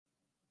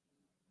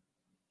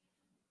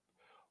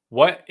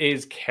What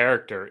is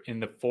character in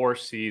the four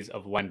C's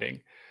of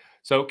lending?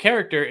 So,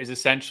 character is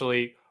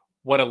essentially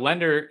what a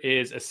lender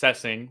is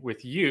assessing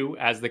with you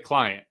as the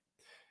client.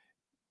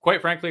 Quite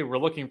frankly, we're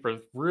looking for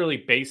really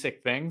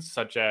basic things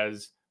such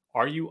as,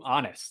 are you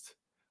honest?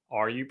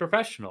 Are you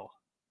professional?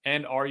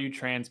 And are you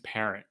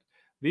transparent?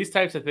 These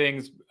types of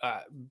things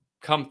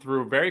come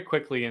through very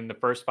quickly in the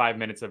first 5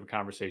 minutes of a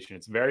conversation.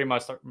 It's very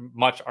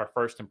much our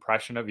first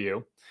impression of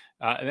you,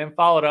 and then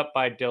followed up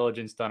by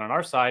diligence done on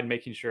our side,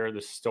 making sure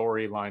the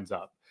story lines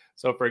up.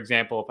 So, for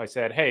example, if I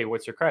said, "Hey,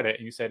 what's your credit?"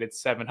 and you said it's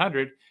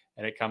 700,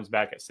 and it comes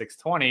back at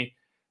 620,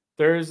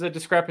 there's a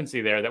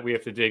discrepancy there that we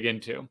have to dig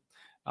into.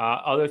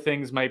 Other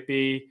things might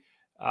be,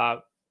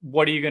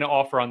 what are you going to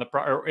offer on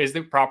or is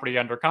the property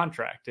under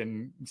contract?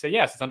 And you say,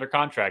 yes, it's under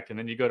contract. And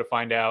then you go to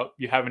find out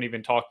you haven't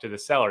even talked to the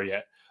seller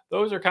yet.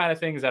 Those are kind of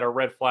things that are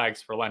red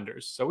flags for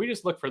lenders. So we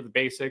just look for the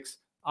basics: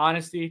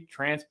 honesty,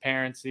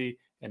 transparency,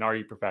 and are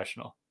you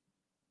professional?